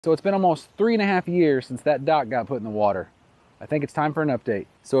So it's been almost 3.5 years since that dock got put in the water. I think it's time for an update.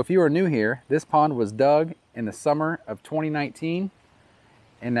 So if you are new here, this pond was dug in the summer of 2019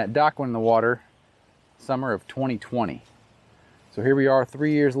 and that dock went in the water summer of 2020. So here we are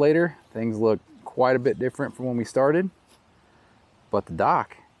 3 years later. Things look quite a bit different from when we started, but the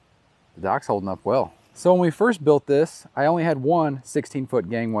dock's holding up well. So when we first built this, I only had one 16-foot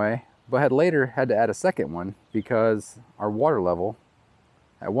gangway, but had later had to add a second one because our water level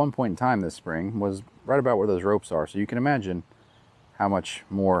at one point in time this spring was right about where those ropes are. So you can imagine how much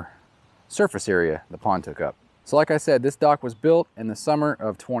more surface area the pond took up. So like I said, this dock was built in the summer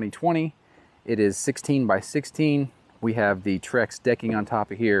of 2020. It is 16 by 16. We have the Trex decking on top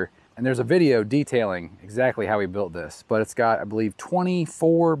of here. And there's a video detailing exactly how we built this. But it's got, I believe,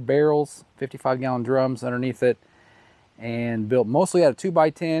 24 barrels, 55-gallon drums underneath it. And built mostly out of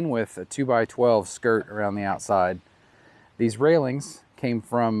 2x10 with a 2x12 skirt around the outside. These railings came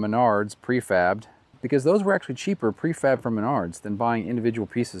from Menards prefabbed because those were actually cheaper prefab from Menards than buying individual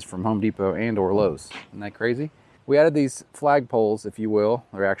pieces from Home Depot and or Lowe's. Isn't that crazy? We added these flag poles, if you will.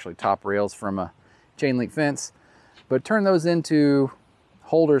 They're actually top rails from a chain link fence, but turned those into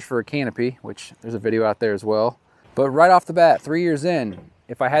holders for a canopy, which there's a video out there as well. But right off the bat, 3 years in,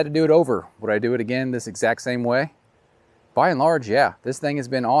 if I had to do it over, would I do it again this exact same way? By and large, yeah. This thing has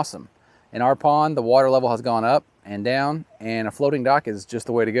been awesome. In our pond, the water level has gone up and down, and a floating dock is just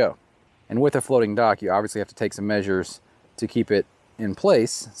the way to go. And with a floating dock, you obviously have to take some measures to keep it in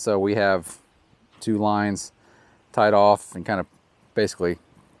place. So we have two lines tied off and kind of basically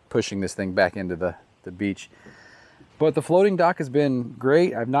pushing this thing back into the beach. But the floating dock has been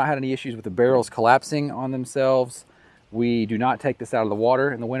great. I've not had any issues with the barrels collapsing on themselves. We do not take this out of the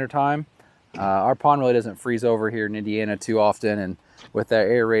water in the wintertime. Our pond really doesn't freeze over here in Indiana too often, and with that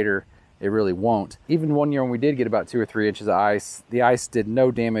aerator, it really won't. Even one year when we did get about 2 or 3 inches of ice, the ice did no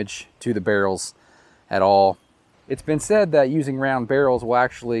damage to the barrels at all. It's been said that using round barrels will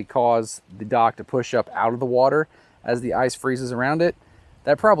actually cause the dock to push up out of the water as the ice freezes around it.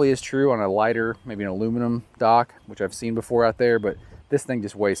 That probably is true on a lighter, maybe an aluminum dock, which I've seen before out there, but this thing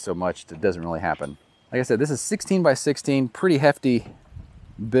just weighs so much that it doesn't really happen. Like I said, this is 16 by 16, pretty hefty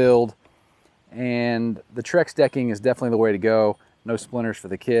build, and the Trex decking is definitely the way to go. No splinters for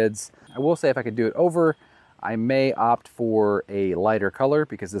the kids. I will say if I could do it over, I may opt for a lighter color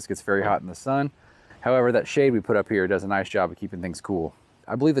because this gets very hot in the sun. However, that shade we put up here does a nice job of keeping things cool.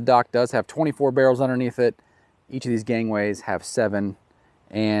 I believe the dock does have 24 barrels underneath it. Each of these gangways have 7.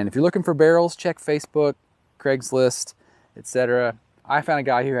 And if you're looking for barrels, check Facebook, Craigslist, etc. I found a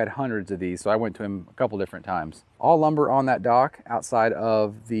guy who had hundreds of these, so I went to him a couple different times. All lumber on that dock outside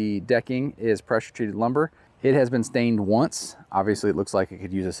of the decking is pressure treated lumber. It has been stained once. Obviously, it looks like it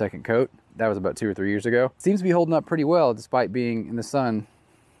could use a second coat. That was about 2 or 3 years ago. It seems to be holding up pretty well despite being in the sun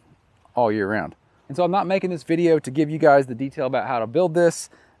all year round. And so I'm not making this video to give you guys the detail about how to build this.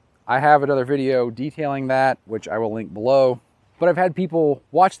 I have another video detailing that, which I will link below. But I've had people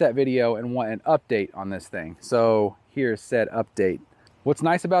watch that video and want an update on this thing. So here's said update. What's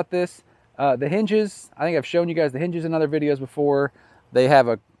nice about this, the hinges, I think I've shown you guys the hinges in other videos before. They have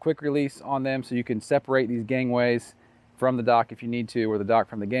a quick release on them so you can separate these gangways from the dock if you need to, or the dock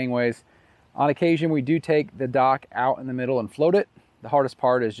from the gangways. On occasion, we do take the dock out in the middle and float it. The hardest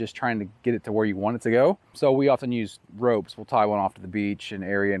part is just trying to get it to where you want it to go. So we often use ropes. We'll tie one off to the beach, an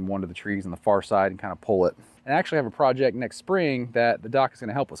area, and one to the trees on the far side and kind of pull it. And I actually have a project next spring that the dock is going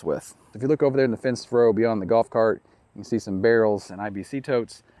to help us with. If you look over there in the fenced row beyond the golf cart, you can see some barrels and IBC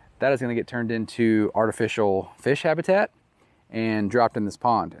totes. That is going to get turned into artificial fish habitat and dropped in this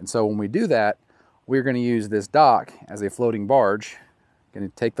pond. And so when we do that, we're going to use this dock as a floating barge. Going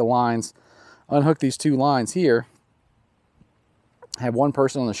to take the lines, unhook these 2 lines here, have one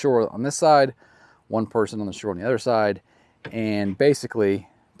person on the shore on this side, one person on the shore on the other side, and basically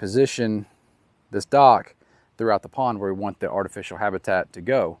position this dock throughout the pond where we want the artificial habitat to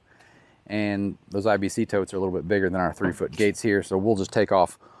go. And those IBC totes are a little bit bigger than our 3-foot gates here, so we'll just take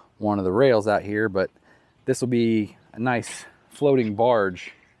off one of the rails out here, but this will be a nice floating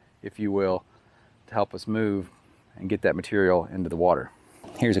barge, if you will, to help us move and get that material into the water.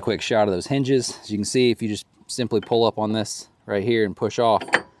 Here's a quick shot of those hinges. As you can see, if you just simply pull up on this right here and push off,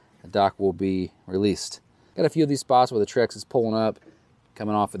 the dock will be released. Got a few of these spots where the Trex is pulling up,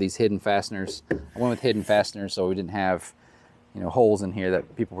 coming off of these hidden fasteners. I went with hidden fasteners so we didn't have, holes in here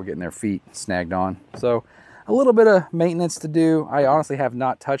that people were getting their feet snagged on. So a little bit of maintenance to do. I honestly have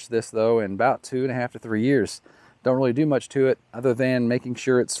not touched this though in about 2.5 to 3 years. Don't really do much to it other than making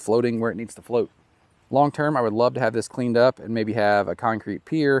sure it's floating where it needs to float. Long term, I would love to have this cleaned up and maybe have a concrete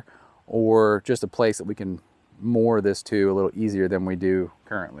pier or just a place that we can more of this to a little easier than we do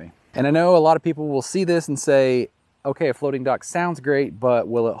currently. And I know a lot of people will see this and say, okay, a floating dock sounds great, but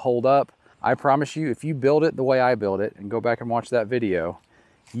will it hold up? I promise you, if you build it the way I built it, and go back and watch that video,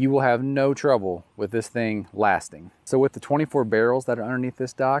 you will have no trouble with this thing lasting. So with the 24 barrels that are underneath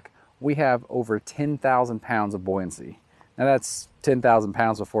this dock, we have over 10,000 pounds of buoyancy. Now that's 10,000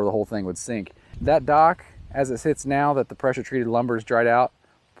 pounds before the whole thing would sink. That dock, as it sits now that the pressure treated lumber is dried out,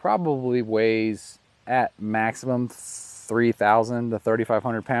 probably weighs at maximum 3,000 to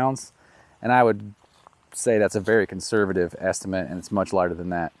 3,500 pounds. And I would say that's a very conservative estimate, and it's much lighter than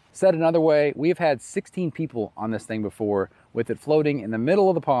that. Said another way, we've had 16 people on this thing before with it floating in the middle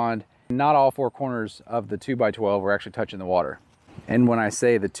of the pond. Not all four corners of the 2x12 were actually touching the water. And when I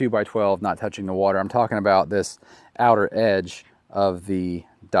say the 2x12 not touching the water, I'm talking about this outer edge of the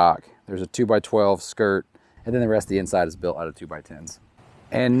dock. There's a 2x12 skirt, and then the rest of the inside is built out of 2x10s.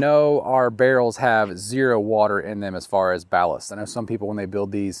 And no, our barrels have zero water in them as far as ballast. I know some people, when they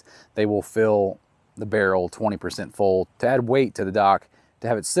build these, they will fill the barrel 20% full to add weight to the dock, to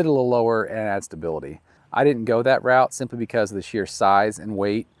have it sit a little lower and add stability. I didn't go that route simply because of the sheer size and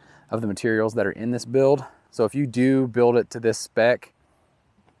weight of the materials that are in this build. So if you do build it to this spec,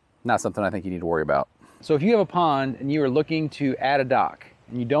 not something I think you need to worry about. So if you have a pond and you are looking to add a dock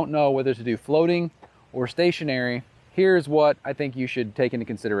and you don't know whether to do floating or stationary, here's what I think you should take into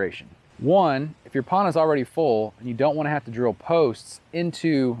consideration. One, if your pond is already full and you don't want to have to drill posts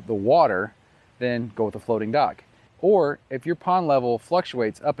into the water, then go with a floating dock. Or if your pond level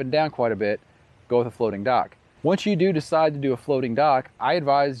fluctuates up and down quite a bit, go with a floating dock. Once you do decide to do a floating dock, I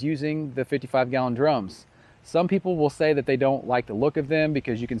advise using the 55-gallon drums. Some people will say that they don't like the look of them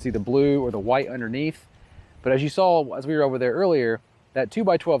because you can see the blue or the white underneath. But as you saw as we were over there earlier, that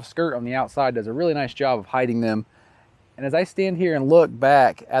 2x12 skirt on the outside does a really nice job of hiding them. And as I stand here and look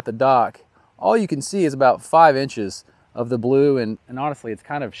back at the dock, all you can see is about 5 inches of the blue, and honestly, it's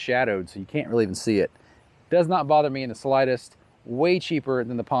kind of shadowed, so you can't really even see it. Does not bother me in the slightest. Way cheaper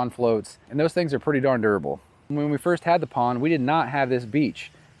than the pond floats, and those things are pretty darn durable. When we first had the pond, we did not have this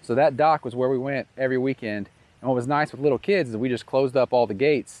beach, so that dock was where we went every weekend. And what was nice with little kids is we just closed up all the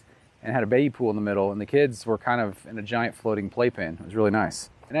gates and had a baby pool in the middle, and the kids were kind of in a giant floating playpen. It was really nice.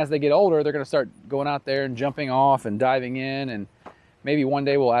 And as they get older, they're going to start going out there and jumping off and diving in, and maybe one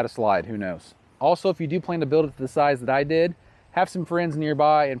day we'll add a slide, who knows. Also, if you do plan to build it to the size that I did, have some friends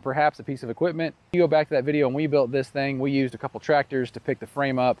nearby and perhaps a piece of equipment. You go back to that video when we built this thing, we used a couple tractors to pick the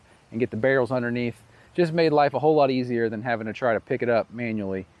frame up and get the barrels underneath. Just made life a whole lot easier than having to try to pick it up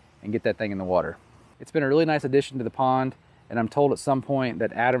manually and get that thing in the water. It's been a really nice addition to the pond, and I'm told at some point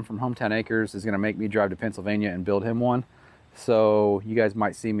that Adam from Hometown Acres is going to make me drive to Pennsylvania and build him one. So you guys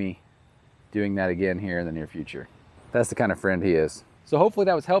might see me doing that again here in the near future. That's the kind of friend he is. So hopefully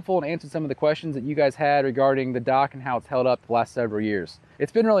that was helpful and answered some of the questions that you guys had regarding the dock and how it's held up the last several years.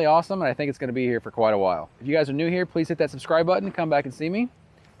 It's been really awesome, and I think it's going to be here for quite a while. If you guys are new here, please hit that subscribe button and come back and see me.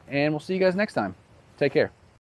 And we'll see you guys next time. Take care.